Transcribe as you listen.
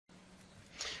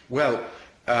Well,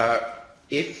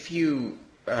 it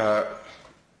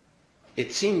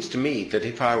seems to me that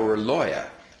if I were a lawyer,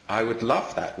 I would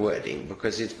love that wording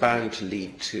because it's bound to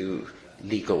lead to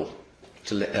legal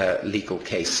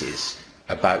cases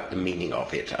about the meaning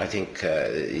of it. I think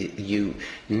you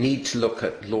need to look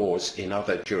at laws in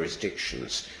other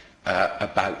jurisdictions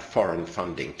about foreign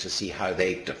funding to see how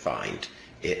they've defined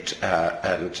it.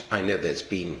 And I know there's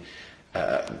been,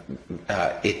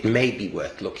 it may be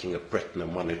worth looking at Britain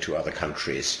and one or two other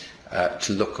countries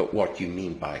to look at what you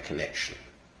mean by a connection.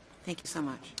 Thank you so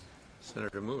much.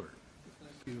 Senator Moore.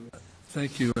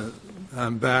 Thank you.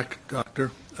 I'm back,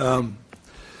 Doctor. In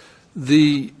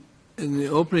the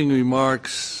opening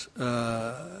remarks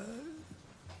from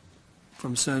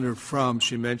Senator Fromm,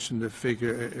 she mentioned the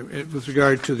figure with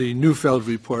regard to the Neufeld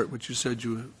report, which you said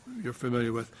you're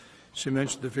familiar with. She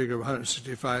mentioned the figure of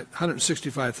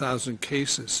 165,000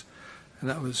 cases,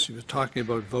 and she was talking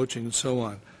about vouching and so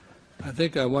on. I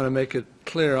think I want to make it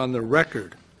clear on the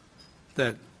record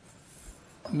that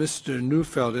Mr.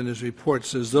 Neufeld in his report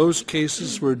says those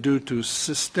cases were due to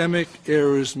systemic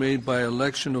errors made by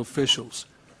election officials.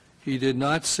 He did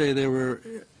not say they were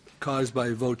caused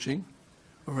by vouching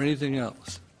or anything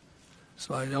else.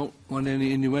 So I don't want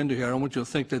any innuendo here. I don't want you to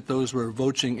think that those were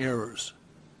vouching errors.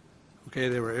 Okay,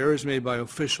 they were errors made by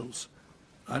officials,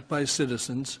 not by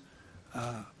citizens.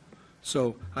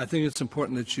 So I think it's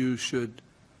important that you should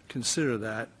consider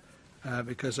that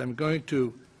because I'm going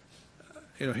to,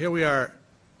 here we are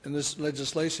in this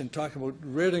legislation talking about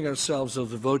ridding ourselves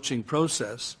of the vouching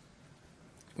process,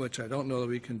 which I don't know that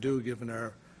we can do given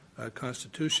our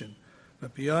Constitution.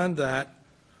 But beyond that,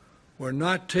 we're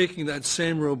not taking that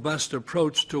same robust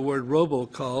approach toward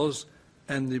robocalls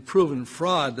and the proven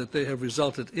fraud that they have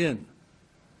resulted in.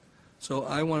 So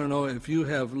I want to know if you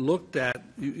have looked at,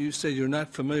 you say you're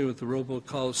not familiar with the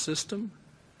robocall system.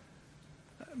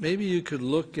 Maybe you could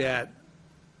look at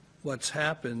what's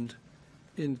happened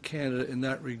in Canada in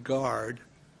that regard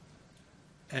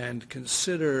and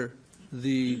consider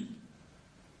the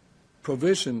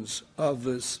provisions of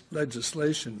this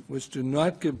legislation, which do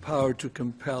not give power to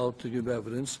compel to give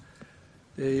evidence.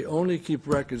 They only keep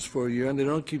records for a year, and they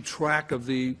don't keep track of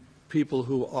the people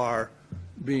who are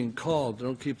being called. They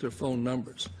don't keep their phone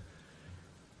numbers.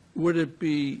 Would it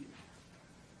be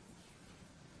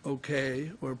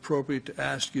okay or appropriate to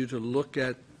ask you to look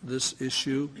at this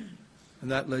issue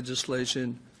and that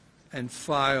legislation and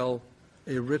file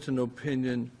a written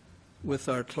opinion with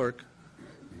our clerk?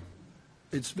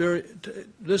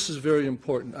 This is very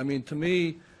important. I mean, to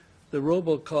me, the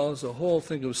robocalls, the whole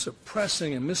thing of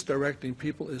suppressing and misdirecting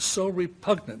people is so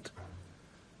repugnant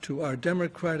to our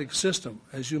democratic system.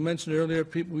 As you mentioned earlier,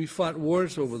 we fought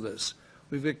wars over this.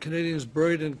 We've got Canadians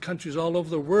buried in countries all over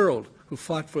the world who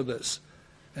fought for this.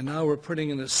 And now we're putting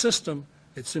in a system,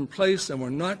 it's in place, and we're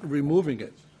not removing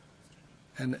it.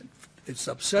 And it's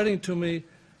upsetting to me,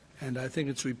 and I think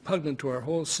it's repugnant to our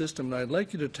whole system, and I'd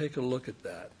like you to take a look at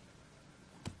that.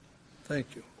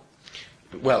 Thank you.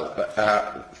 Well,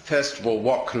 first of all,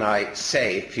 what can I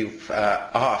say? If you've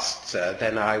asked,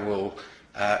 then I will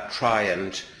try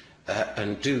and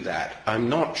do that. I'm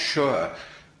not sure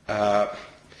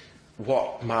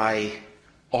what my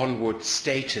onward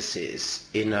status is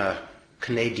in a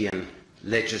Canadian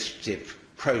legislative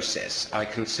process. I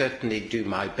can certainly do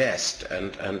my best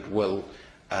and will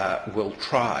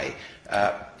try,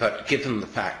 but given the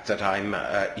fact that I'm,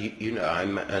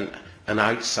 I'm an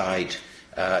outside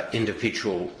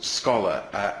individual scholar,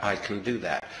 I can do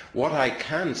that. What I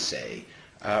can say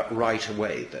right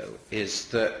away, though, is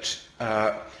that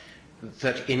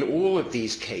that in all of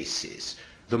these cases,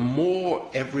 the more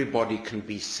everybody can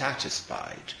be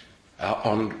satisfied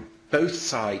on both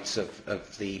sides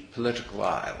of the political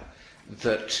aisle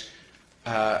that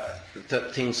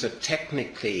that things are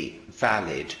technically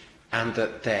valid and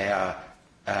that they are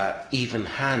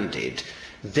even-handed,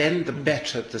 then the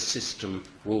better the system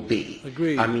will be.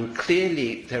 Agreed. I mean,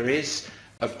 clearly there is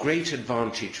a great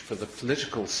advantage for the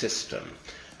political system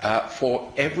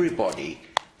for everybody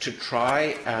to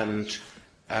try and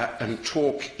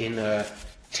talk in a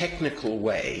technical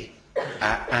way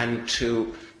and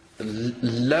to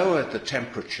lower the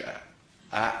temperature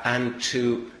and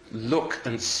to look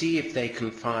and see if they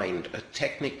can find a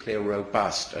technically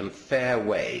robust and fair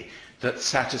way that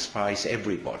satisfies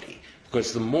everybody.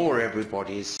 Because the more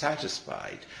everybody is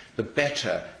satisfied, the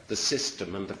better the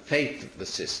system and the faith of the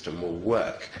system will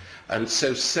work. And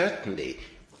so certainly,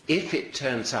 if it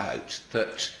turns out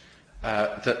that,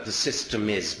 that the system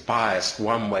is biased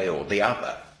one way or the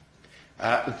other,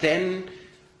 then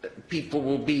people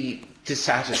will be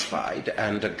dissatisfied,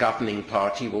 and a governing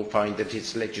party will find that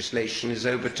its legislation is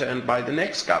overturned by the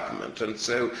next government. And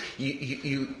so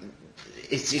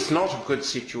it's not a good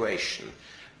situation.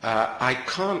 I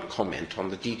can't comment on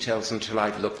the details until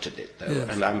I've looked at it, though, yes,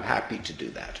 and I'm happy to do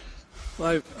that.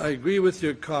 Well, I agree with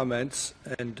your comments,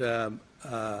 and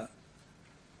I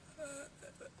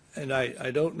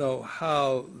don't know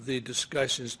how the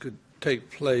discussions could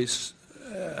take place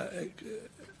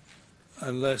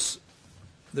unless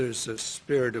there's a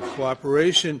spirit of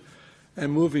cooperation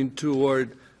and moving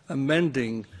toward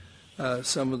amending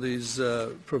some of these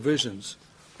provisions,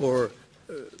 or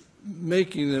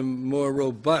making them more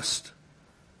robust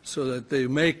so that they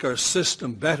make our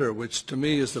system better, which to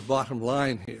me is the bottom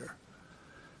line here.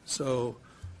 So,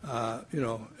 you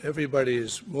know, everybody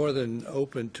is more than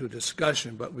open to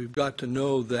discussion, but we've got to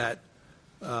know that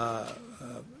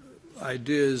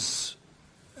ideas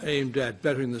aimed at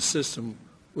bettering the system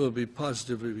will be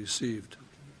positively received.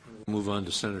 Move on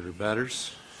to Senator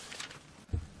Batters.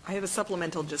 I have a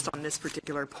supplemental just on this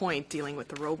particular point dealing with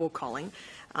the robocalling.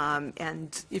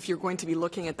 And if you're going to be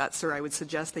looking at that, sir, I would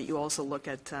suggest that you also look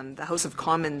at the House of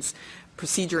Commons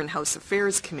Procedure and House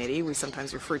Affairs Committee. We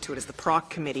sometimes refer to it as the PROC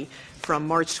Committee, from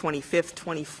March 25th,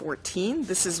 2014.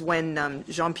 This is when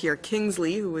Jean-Pierre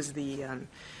Kingsley, who was the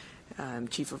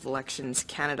Chief of Elections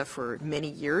Canada for many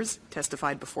years,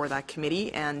 testified before that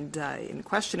committee, and in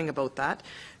questioning about that,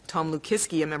 Tom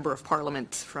Lukiski, a member of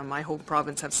Parliament from my home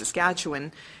province of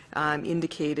Saskatchewan,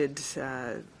 indicated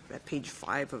at page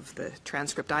 5 of the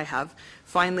transcript I have,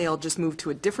 finally I'll just move to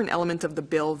a different element of the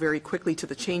bill very quickly, to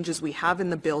the changes we have in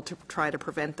the bill to try to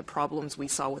prevent the problems we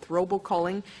saw with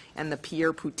robocalling and the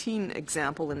Pierre Poutine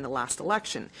example in the last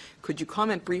election. Could you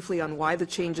comment briefly on why the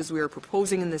changes we are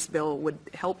proposing in this bill would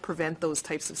help prevent those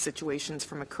types of situations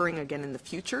from occurring again in the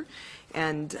future?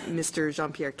 And Mr.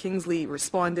 Jean-Pierre Kingsley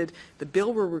responded, the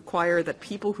bill will require that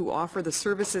people who offer the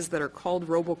services that are called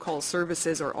robocall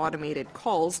services or automated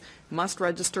calls must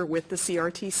register with the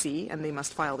CRTC, and they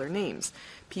must file their names.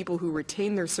 People who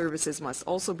retain their services must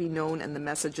also be known, and the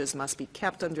messages must be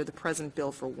kept under the present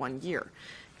bill for 1 year.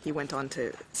 He went on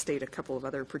to state a couple of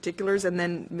other particulars, and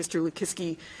then Mr.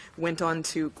 Lukiski went on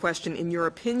to question, in your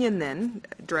opinion then,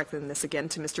 directing this again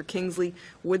to Mr. Kingsley,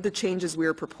 would the changes we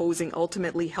are proposing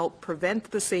ultimately help prevent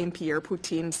the same Pierre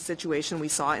Poutine situation we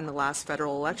saw in the last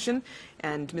federal election?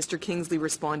 And Mr. Kingsley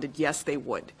responded, yes, they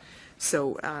would.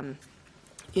 So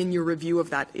in your review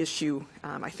of that issue,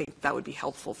 I think that would be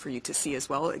helpful for you to see as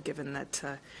well, given that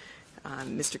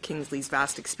Mr. Kingsley's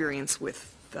vast experience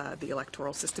with the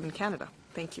electoral system in Canada.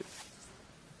 Thank you.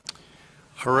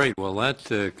 All right. Well,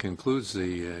 that concludes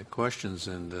the questions.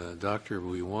 And, Doctor,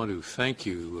 we want to thank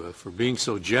you for being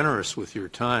so generous with your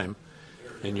time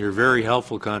and your very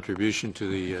helpful contribution to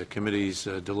the committee's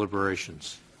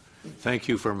deliberations. Thank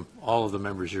you from all of the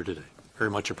members here today. Very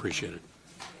much appreciated.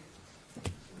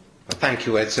 Well, thank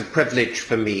you. It's a privilege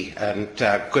for me, and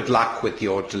good luck with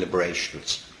your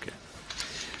deliberations. Okay.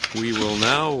 We will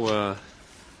now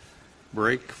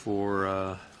break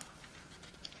for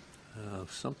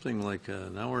something like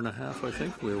an hour and a half, I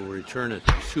think. We will return at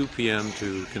 2 p.m.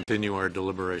 to continue our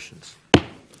deliberations.